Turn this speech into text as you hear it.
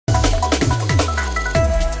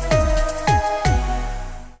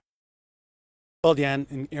Well, Dan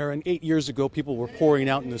and Aaron, 8 years ago, people were pouring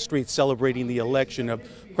out in the streets celebrating the election of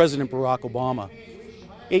President Barack Obama.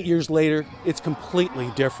 8 years later, it's completely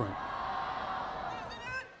different.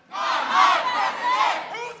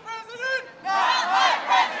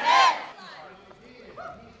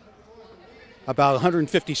 About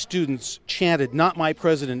 150 students chanted "Not My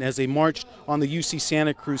President" as they marched on the UC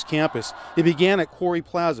Santa Cruz campus. It began at Quarry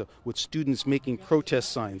Plaza with students making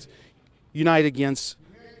protest signs. Unite against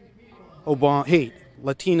Obama, hate,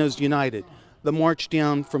 Latinos United. The march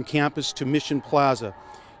down from campus to Mission Plaza.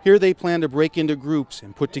 Here they plan to break into groups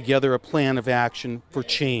and put together a plan of action for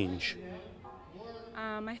change.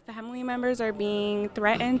 My family members are being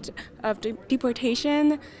threatened of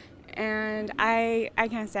deportation, and I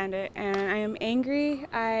can't stand it, and I am angry,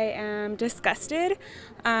 I am disgusted.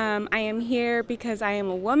 I am here because I am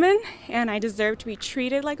a woman and I deserve to be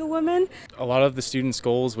treated like a woman. A lot of the students'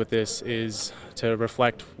 goals with this is to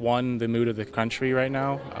reflect, one, the mood of the country right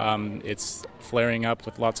now. It's flaring up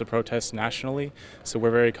with lots of protests nationally, so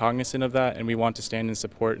we're very cognizant of that and we want to stand in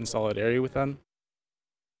support and solidarity with them.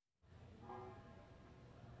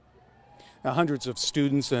 Now, hundreds of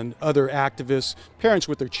students and other activists, parents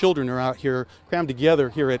with their children are out here crammed together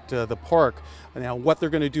here at the park. Now, what they're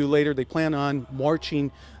going to do later, they plan on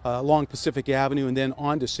marching along Pacific Avenue and then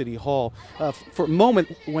on to City Hall. For a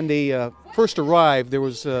moment, when they first arrived, there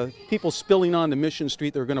was people spilling onto Mission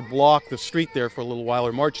Street. They were going to block the street there for a little while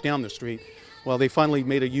or march down the street. Well, they finally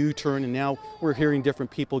made a U-turn, and now we're hearing different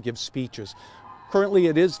people give speeches. Currently,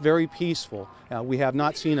 it is very peaceful. We have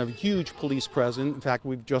not seen a huge police presence. In fact,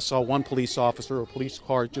 we just saw one police officer or police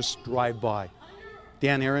car just drive by.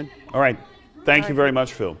 Dan, Aaron? All right. Thank you very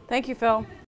much, Phil. Thank you, Phil.